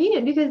is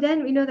convenient because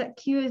then we know that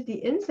Q is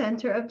the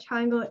in-center of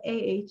triangle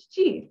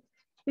AHG,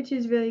 which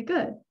is really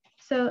good.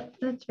 So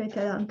let's write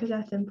that down because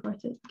that's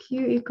important.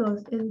 Q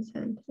equals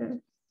in-center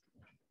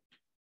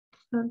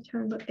of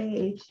triangle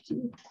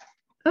AHG.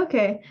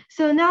 Okay,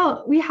 so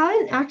now we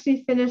haven't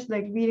actually finished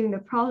like reading the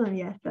problem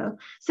yet though.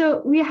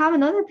 So we have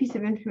another piece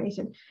of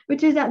information,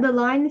 which is that the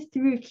line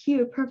through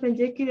Q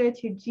perpendicular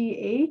to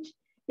GH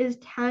is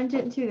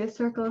tangent to the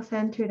circle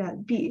centered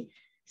at B.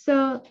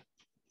 So,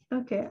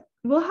 okay,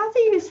 we'll have to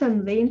use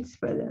some lengths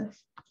for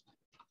this.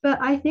 But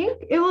I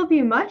think it will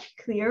be much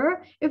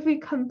clearer if we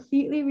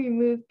completely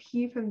remove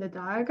P from the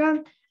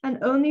diagram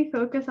and only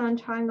focus on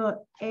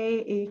triangle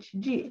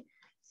AHG.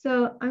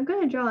 So I'm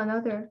going to draw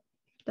another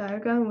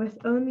diagram with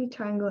only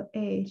triangle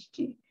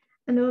AHG,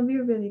 and it will be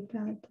a really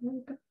bad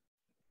diagram.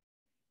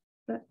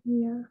 But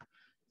yeah.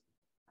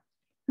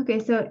 Okay,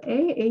 so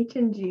A, H,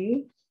 and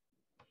G,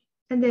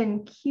 and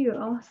then Q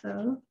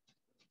also.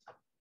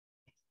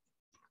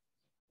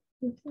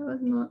 Oops, that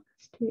was not a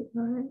straight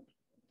line.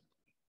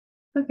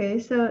 Okay,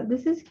 so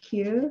this is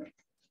Q,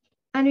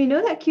 and we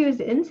know that Q is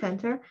the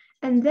in-center,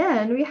 and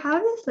then we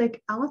have this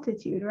like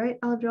altitude, right?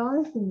 I'll draw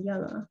this in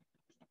yellow.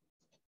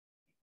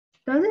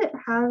 Does it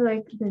have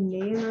like the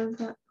name of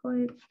that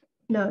point?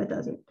 No, it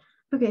doesn't.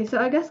 Okay, so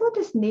I guess we'll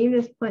just name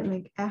this point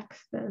like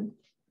X then.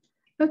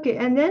 Okay,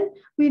 and then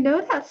we know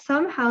that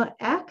somehow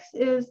QX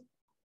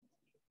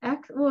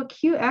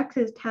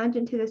is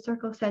tangent to the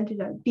circle centered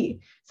at B.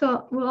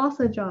 So we'll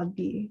also draw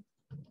B.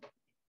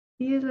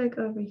 B is like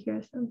over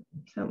here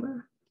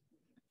somewhere.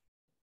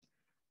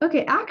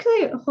 Okay,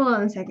 actually, hold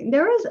on a second.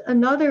 There is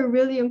another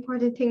really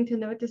important thing to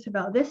notice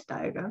about this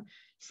diagram.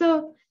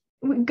 So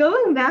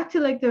going back to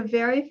like the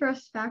very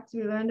first facts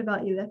we learned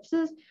about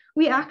ellipses,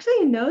 we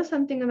actually know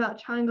something about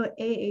triangle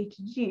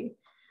AHG,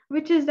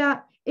 which is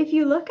that if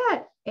you look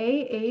at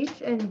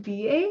AH and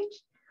BH,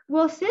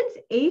 well, since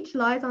H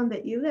lies on the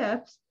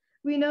ellipse,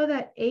 we know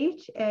that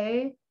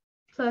HA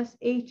plus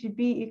HB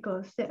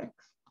equals 6.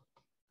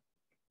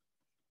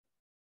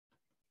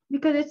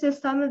 Because it's the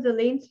sum of the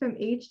lengths from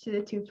H to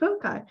the two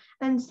foci.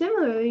 And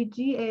similarly,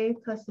 GA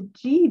plus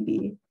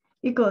GB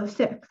equals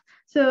 6.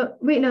 So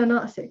wait, no,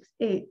 not 6,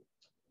 8.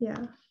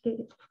 Yeah, 8.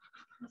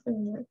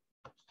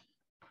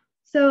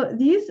 So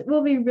these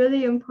will be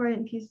really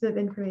important pieces of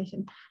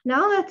information.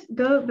 Now let's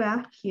go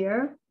back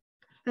here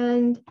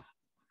and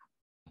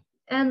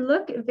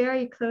look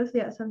very closely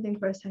at something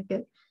for a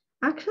second.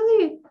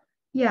 Actually,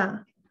 yeah,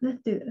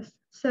 let's do this.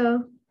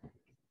 So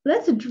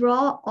let's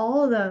draw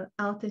all the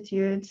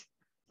altitudes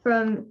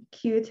from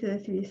Q to the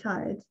three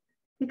sides,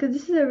 because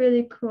this is a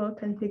really cool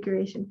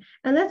configuration.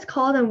 And let's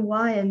call them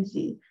Y and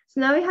Z.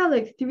 So now we have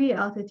like 3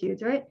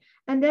 altitudes, right?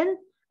 And then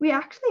we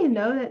actually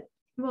know that,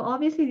 well,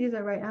 obviously these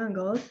are right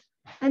angles.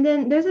 And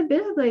then there's a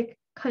bit of like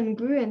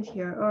congruence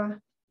here,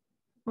 or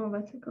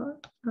what's it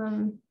called?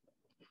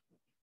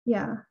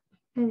 Yeah,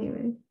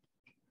 anyway.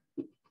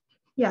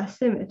 Yeah,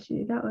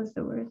 symmetry, that was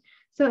the word.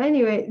 So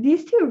anyway,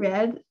 these two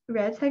red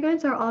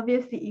segments are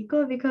obviously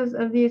equal because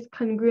of these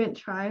congruent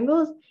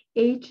triangles,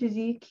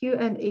 HZQ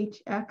and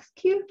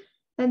HXQ.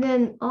 And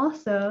then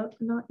also,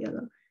 not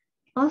yellow,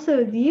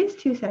 also these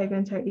two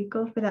segments are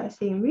equal for that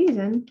same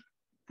reason.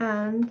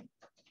 And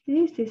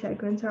these two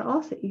segments are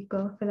also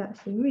equal for that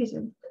same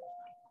reason.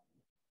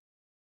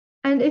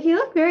 And if you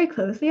look very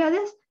closely at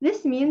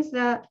this means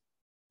that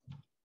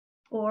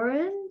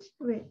orange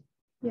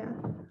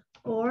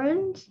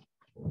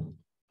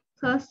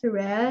plus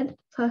red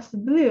plus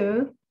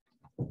blue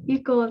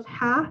equals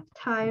half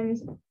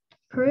times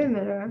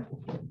perimeter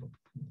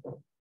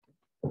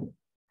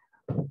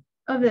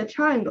of the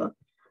triangle,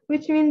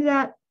 which means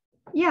that,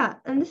 yeah,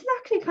 and this is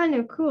actually kind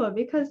of cool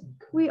because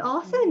we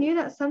also knew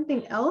that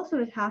something else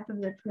was half of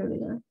the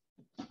perimeter.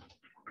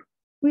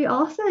 We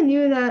also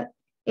knew that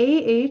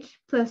AH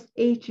plus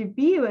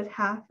HB was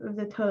half of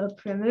the total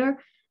perimeter,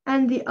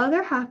 and the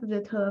other half of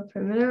the total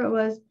perimeter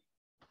was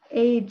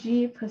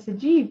AG plus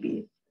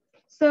GB.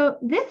 So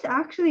this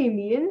actually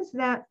means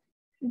that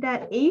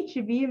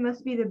HB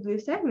must be the blue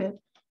segment,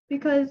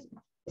 because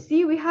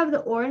see, we have the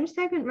orange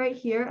segment right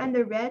here and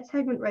the red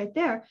segment right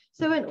there.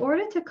 So in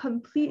order to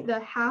complete the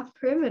half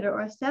perimeter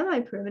or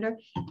semi-perimeter,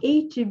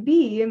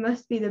 HB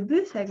must be the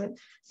blue segment,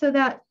 so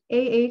that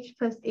AH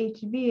plus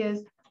HB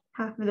is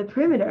half of the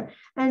perimeter.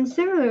 And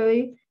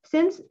similarly,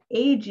 since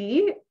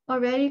AG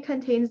already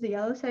contains the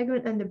yellow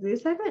segment and the blue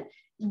segment,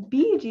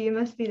 BG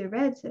must be the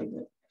red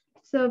segment.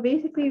 So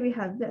basically we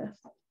have this.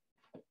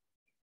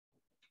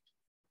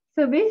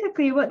 So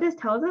basically what this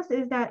tells us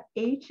is that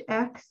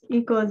HX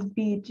equals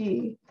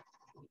BG.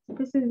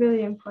 This is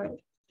really important.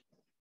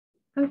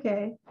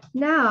 Okay,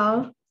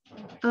 now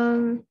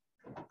I'm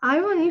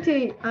going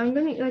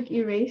to like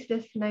erase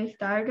this nice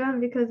diagram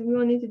because we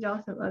will need to draw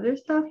some other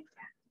stuff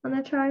on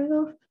the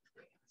triangle.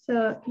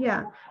 So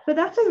yeah, but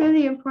that's a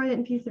really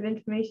important piece of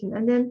information.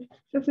 And then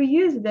if we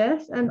use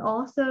this and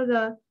also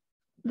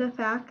the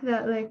fact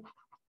that like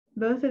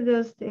both of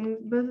those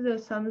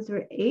sums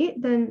were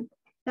 8, then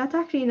that's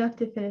actually enough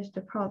to finish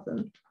the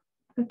problem.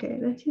 Okay,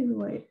 let's use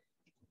white.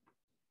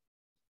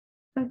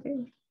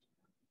 Okay,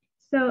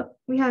 so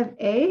we have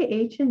A,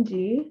 H, and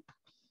G,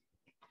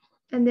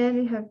 and then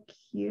we have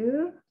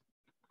Q,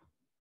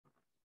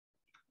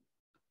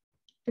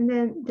 and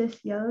then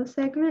this yellow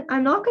segment.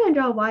 I'm not going to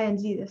draw Y and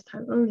Z this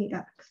time, only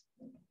X.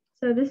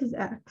 So this is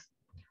X.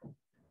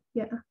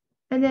 Yeah,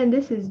 and then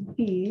this is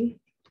B,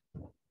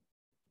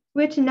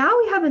 which now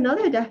we have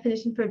another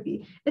definition for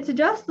B. It's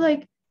just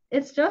like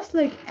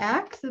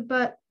X,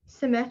 but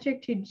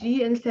symmetric to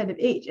G instead of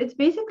H. It's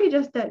basically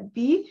just that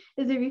B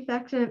is a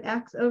reflection of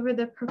X over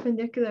the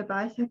perpendicular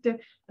bisector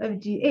of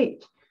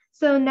GH.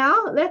 So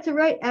now let's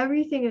write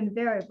everything in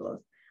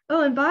variables.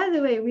 Oh, and by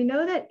the way, we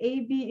know that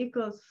AB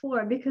equals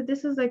 4 because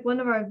this is like one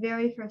of our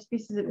very first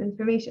pieces of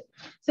information.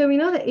 So we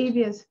know that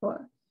AB is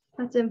 4.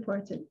 That's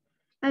important.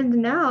 And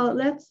now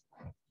let's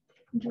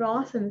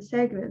draw some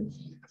segments.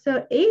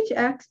 So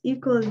HX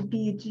equals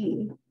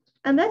BG.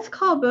 And let's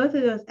call both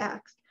of those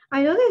X.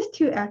 I know there's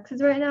two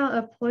X's right now,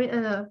 a point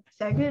and a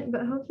segment,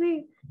 but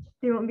hopefully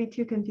they won't be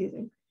too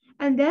confusing.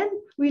 And then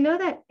we know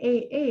that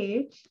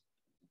AH,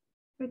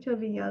 which will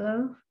be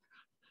yellow,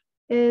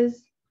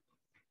 is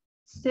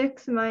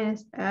 6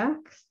 minus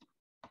X.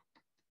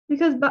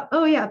 Because,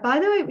 oh yeah, by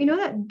the way, we know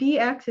that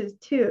BX is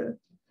 2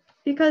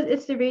 because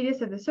it's the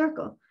radius of the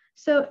circle.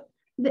 So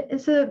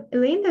the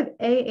length of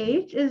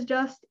AH is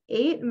just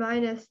 8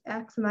 minus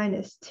X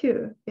minus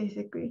 2,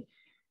 basically.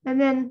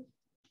 And then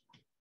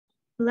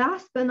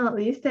last but not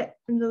least, the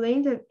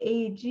length of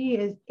AG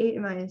is 8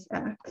 minus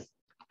X.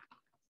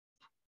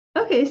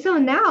 Okay, so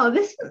now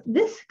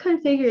this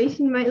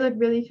configuration might look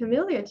really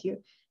familiar to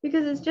you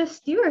because it's just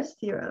Stewart's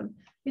theorem.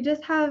 We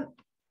just have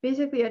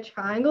basically a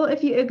triangle.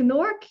 If you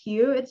ignore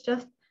Q, it's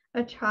just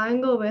a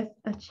triangle with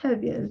a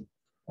Chebian.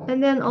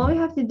 And then all we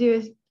have to do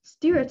is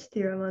Stewart's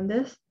theorem on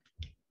this,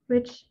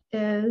 which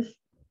is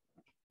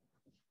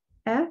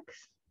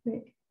X.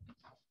 Wait.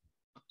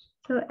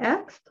 So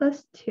X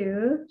plus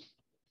 2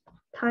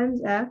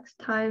 times X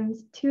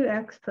times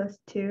 2X plus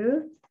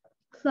 2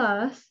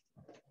 plus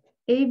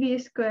AB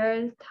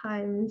squared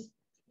times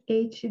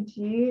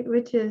HG,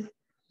 which is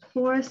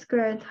 4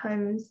 squared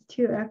times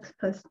 2X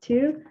plus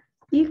 2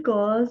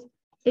 equals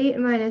 8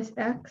 minus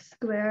X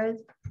squared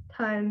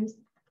times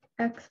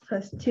X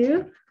plus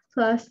 2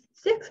 plus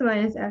 6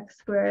 minus X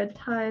squared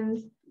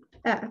times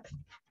X.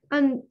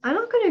 And I'm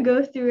not going to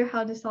go through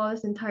how to solve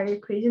this entire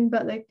equation,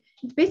 but like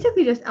it's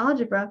basically just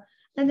algebra.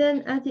 And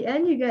then at the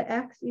end you get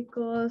X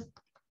equals,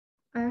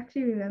 I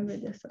actually remember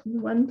this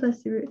one, 1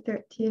 plus root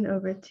 13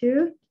 over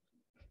 2.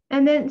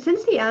 And then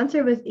since the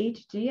answer was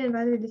HG, and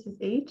by the way, this is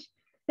H,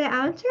 the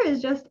answer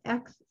is just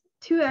X,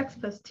 2X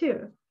plus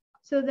 2.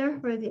 So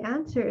therefore the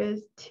answer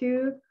is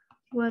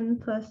 1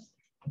 plus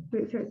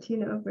root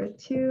 13 over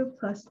 2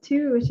 plus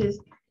 2, which is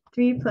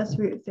 3 plus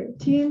root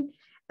 13.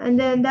 And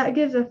then that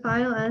gives a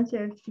final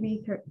answer of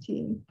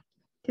 313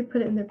 to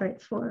put it in the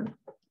right form.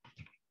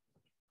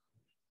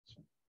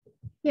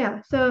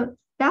 Yeah, so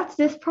that's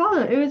this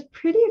problem. It was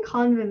pretty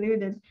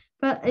convoluted,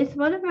 but it's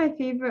one of my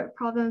favorite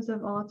problems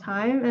of all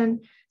time.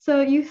 And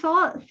so you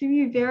saw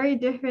 3 very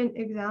different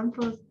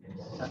examples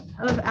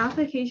of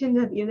applications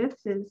of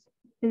ellipses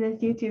in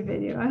this YouTube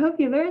video. I hope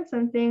you learned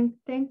something.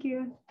 Thank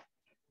you.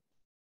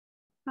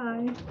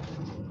 Bye.